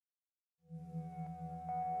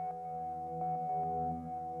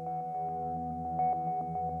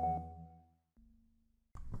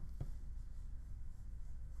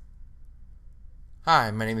Hi,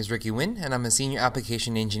 my name is Huynh, and I'm a Senior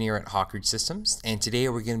Application Engineer at Hawkridge Systems, and today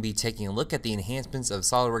we're going to be taking a look at the enhancements of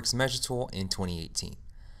SOLIDWORKS Measure Tool in 2018.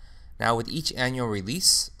 Now, with each annual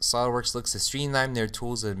release, SOLIDWORKS looks to streamline their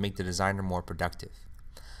tools that make the designer more productive.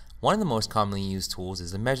 One of the most commonly used tools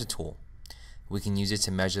is the Measure Tool. We can use it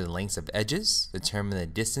to measure the lengths of edges, determine the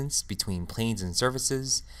distance between planes and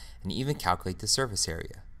surfaces, and even calculate the surface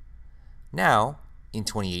area. Now, in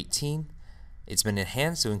 2018, it's been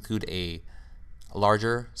enhanced to include a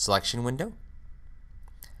larger selection window.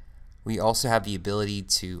 We also have the ability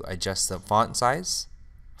to adjust the font size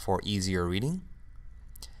for easier reading.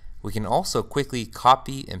 We can also quickly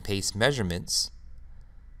copy and paste measurements,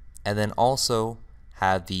 and then also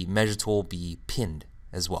have the measure tool be pinned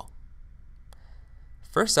as well.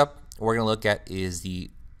 First up, what we're going to look at is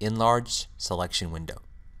the enlarged selection window.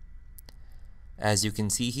 As you can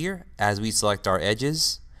see here, as we select our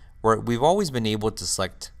edges, we've always been able to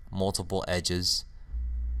select multiple edges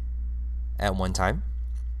at one time.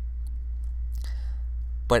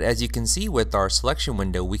 But as you can see with our selection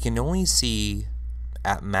window, we can only see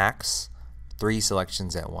at max 3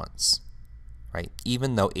 selections at once, right?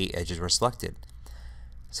 Even though 8 edges were selected.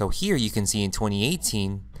 So here you can see in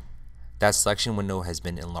 2018 that selection window has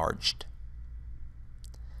been enlarged.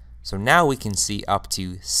 So now we can see up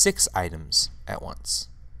to 6 items at once.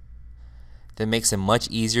 That makes it much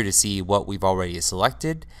easier to see what we've already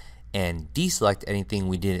selected and deselect anything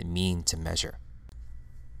we didn't mean to measure.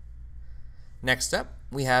 Next up,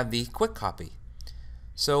 we have the quick copy.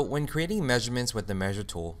 So when creating measurements with the measure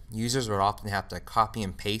tool, users would often have to copy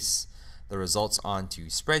and paste the results onto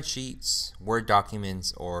spreadsheets, Word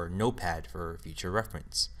documents, or Notepad for future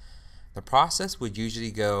reference. The process would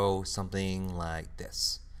usually go something like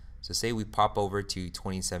this. So say we pop over to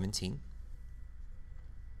 2017.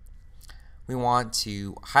 We want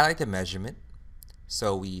to highlight the measurement,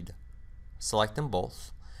 so we'd select them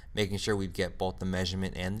both, making sure we get both the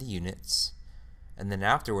measurement and the units, and then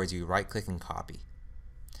afterwards we right click and copy.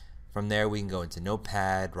 From there we can go into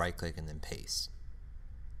Notepad, right click, and then paste.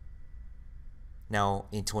 Now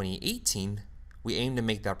in 2018 we aim to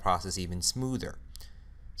make that process even smoother.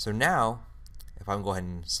 So now if I go ahead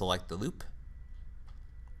and select the loop,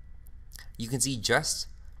 you can see just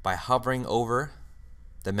by hovering over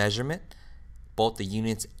the measurement, both the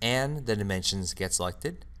units and the dimensions get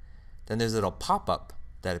selected. Then there's a little pop-up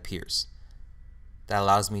that appears that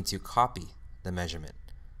allows me to copy the measurement,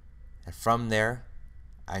 and from there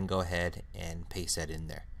I can go ahead and paste that in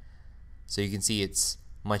there. So you can see it's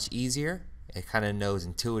much easier. It kind of knows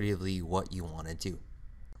intuitively what you want to do.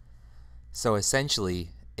 So essentially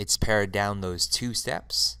it's pared down those 2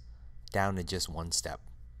 steps down to just 1 step.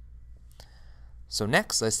 So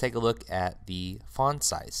next, let's take a look at the font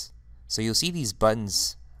size. So you'll see these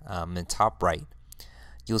buttons in the top right.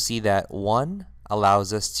 You'll see that one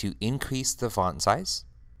allows us to increase the font size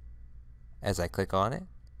as I click on it.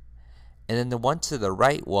 And then the one to the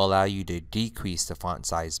right will allow you to decrease the font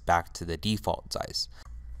size back to the default size.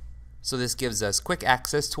 So this gives us quick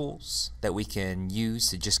access tools that we can use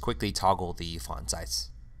to just quickly toggle the font size.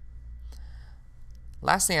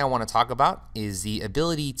 Last thing I want to talk about is the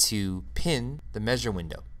ability to pin the measure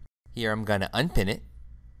window. Here I'm going to unpin it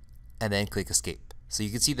and then click escape. So you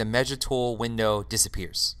can see the measure tool window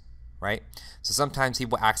disappears, right? So sometimes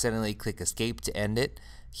people accidentally click escape to end it.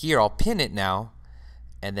 Here I'll pin it now,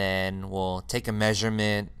 and then we'll take a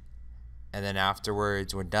measurement, and then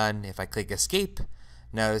afterwards we're done. If I click escape,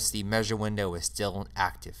 notice the measure window is still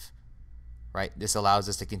active, right? This allows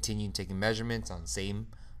us to continue taking measurements on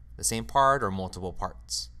the same part or multiple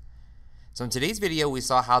parts. So in today's video we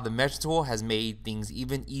saw how the measure tool has made things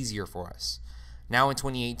even easier for us. Now in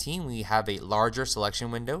 2018 we have a larger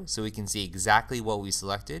selection window, so we can see exactly what we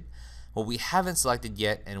selected, what we haven't selected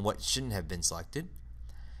yet, and what shouldn't have been selected.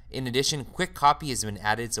 In addition, quick copy has been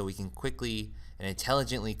added so we can quickly and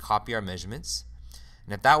intelligently copy our measurements.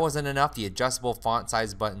 And if that wasn't enough, the adjustable font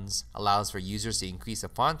size buttons allows for users to increase the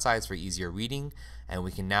font size for easier reading, and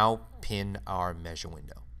we can now pin our measure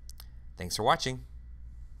window. Thanks for watching.